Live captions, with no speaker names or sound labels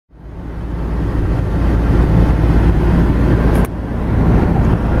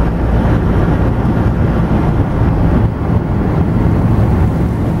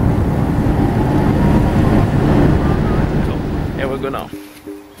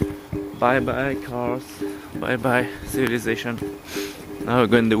Bye bye cars, bye bye civilization. Now we're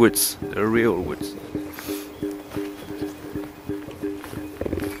going in the woods, the real woods.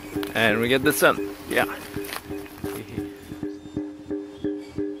 And we get the sun, yeah.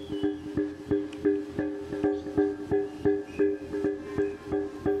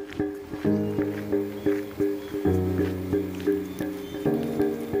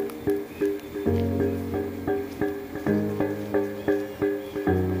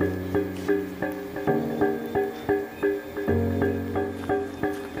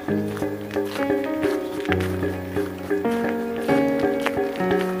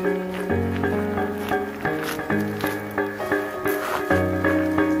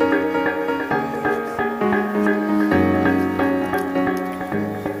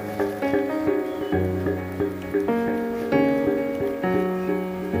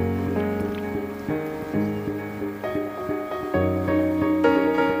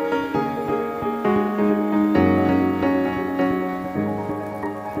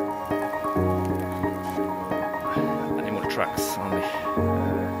 Trucks only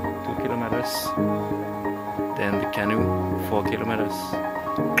 2 kilometers, then the canoe 4 kilometers,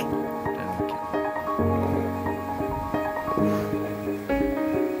 then the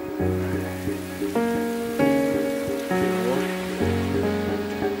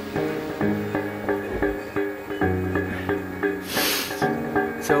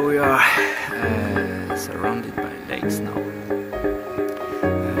So we are surrounded by lakes now.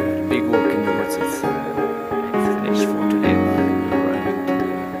 Big walk in the woods is finished for today. We're arriving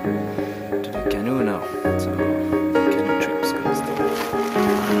to the canoe now, so the canoe trip's gonna start.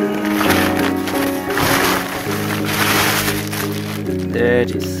 There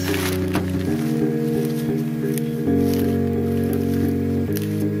it is.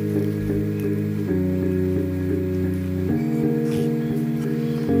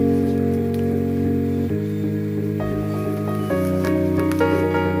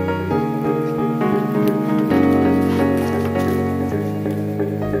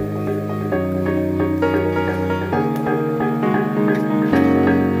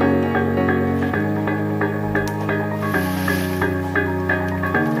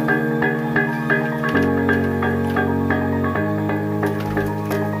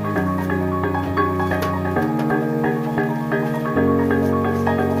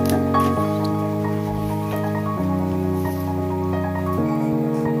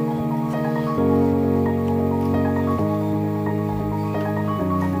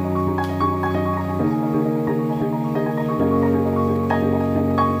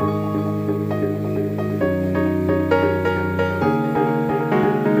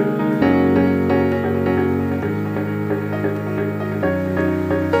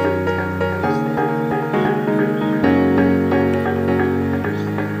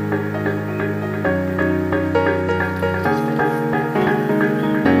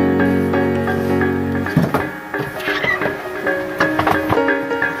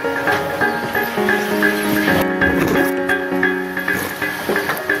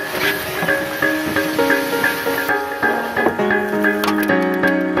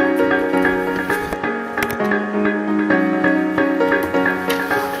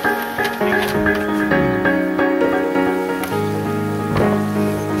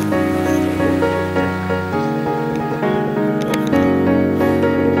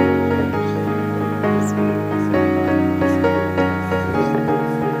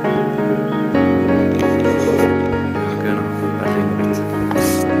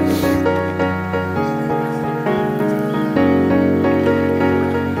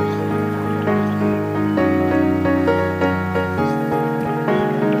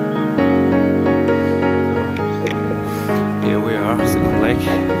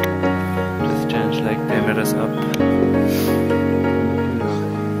 Just change like 10 meters up.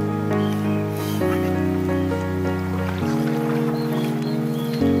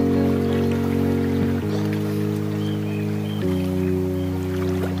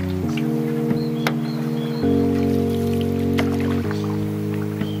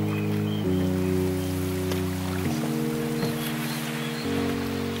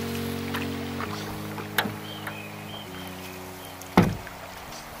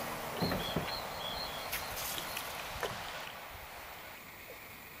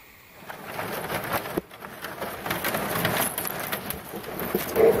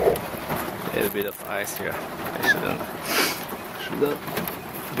 A little bit of ice here. I shouldn't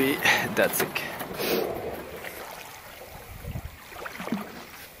be that sick.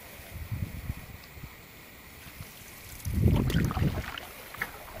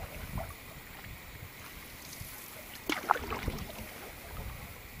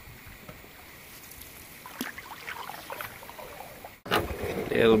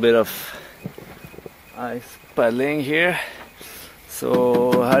 little bit of ice paddling here.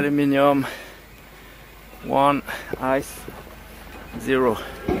 So aluminium 1, ice 0.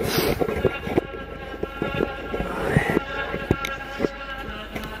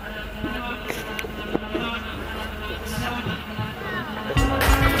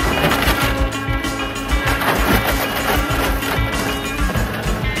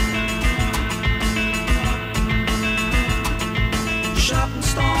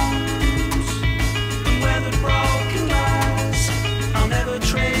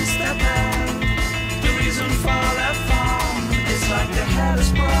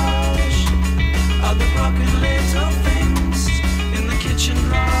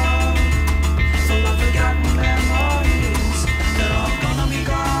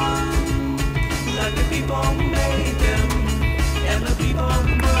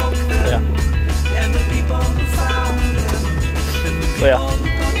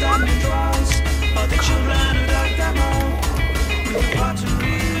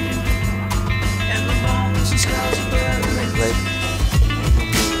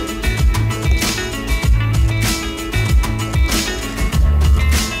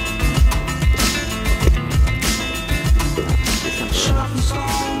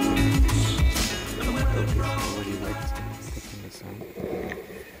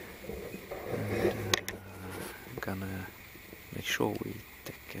 Gonna make sure we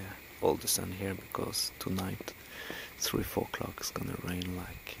take all the sun here, because tonight 3-4 o'clock is gonna rain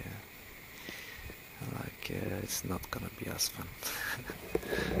like it's not gonna be as fun.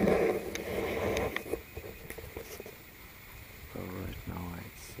 So right now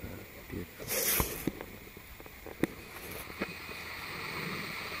it's beautiful.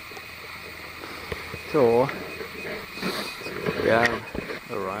 So we have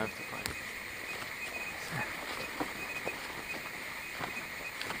arrived.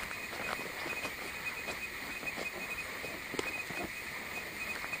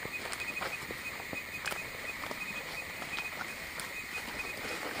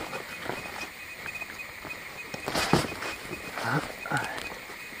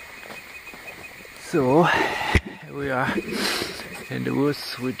 So we are in the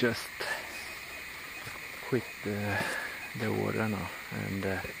woods. We just quit the water now, and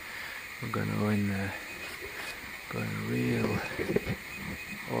we're gonna go in real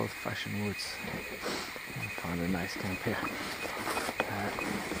old-fashioned woods. I found a nice camp here.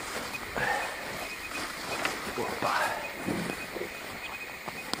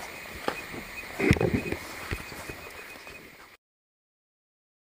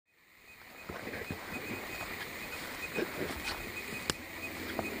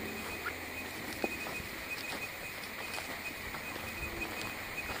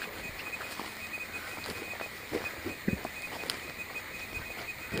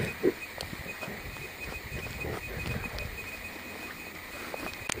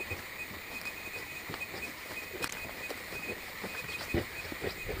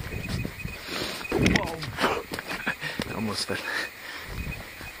 Almost fell.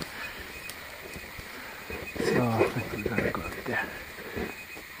 So I think we're gonna go up there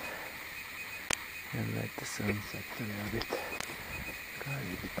and let the sun set a little bit. Got a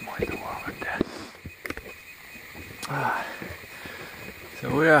little bit more in the warmer there. So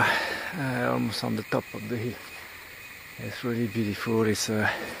we are almost on the top of the hill. It's really beautiful. It's a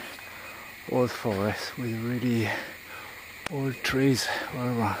old forest with really old trees all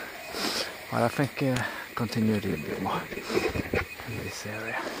around. But I think continue a little bit more in this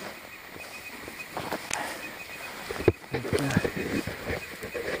area.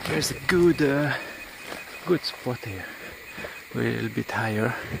 There's a good spot here. We're a little bit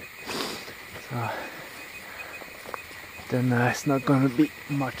higher, so then it's not gonna be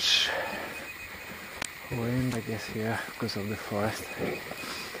much wind, I guess, here because of the forest,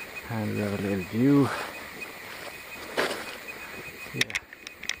 and we have a little view. Yeah.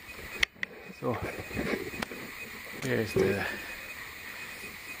 So here's the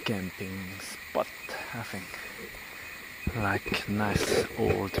camping spot, I think. Like nice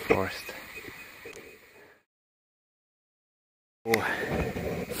old forest. Oh,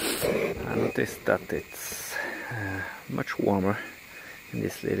 I noticed that it's much warmer in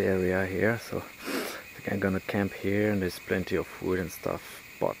this little area here, so I think I'm gonna camp here, and there's plenty of wood and stuff,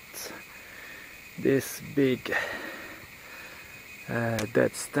 but this big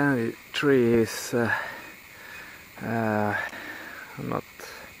dead stand tree is not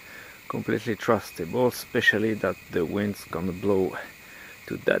completely trustable, especially that the wind's gonna blow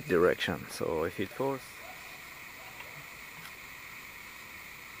to that direction. So if it falls,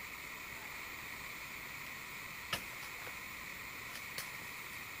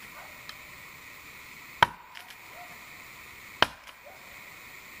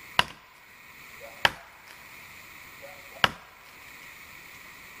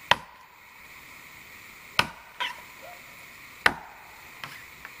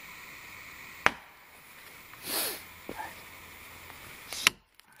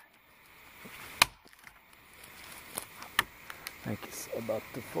 like it's about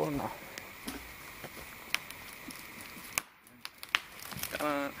to fall now. Come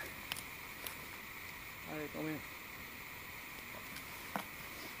on. Allez, come in.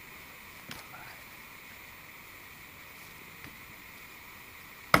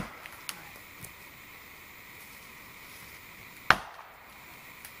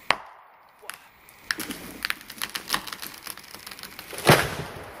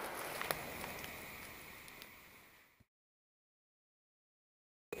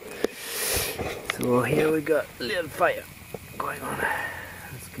 So here we got a little fire going on.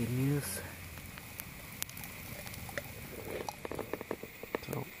 That's good news.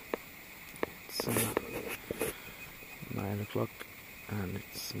 So it's 9 o'clock and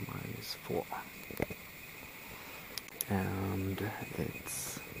it's -4. And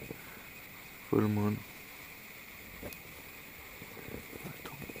it's full moon. I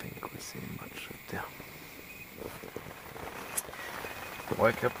don't think we see much up there.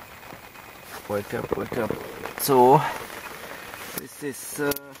 Wake up. Wake up, wake up. So this is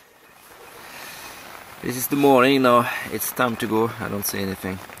the morning now. It's time to go. I don't see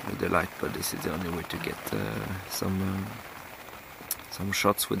anything with the light, but this is the only way to get some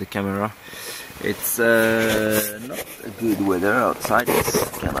shots with the camera. It's not a good weather outside.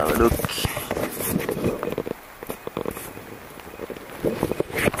 Can have a look.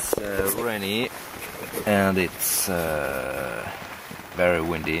 It's rainy and it's very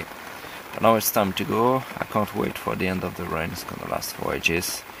windy. But now it's time to go. I can't wait for the end of the rain. It's gonna last for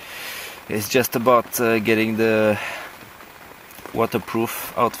ages. It's just about getting the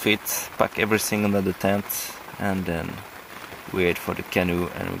waterproof outfit, pack everything under the tent, and then wait for the canoe.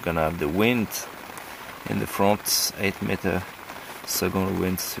 And we're gonna have the wind in the front, 8 meter second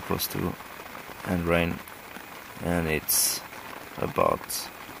wind supposed to, and rain. And it's about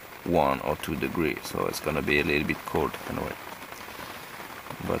 1 or 2 degrees, so it's gonna be a little bit cold anyway.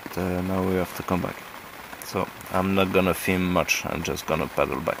 But now we have to come back. So I'm not gonna film much, I'm just gonna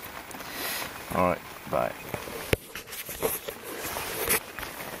paddle back. Alright, bye.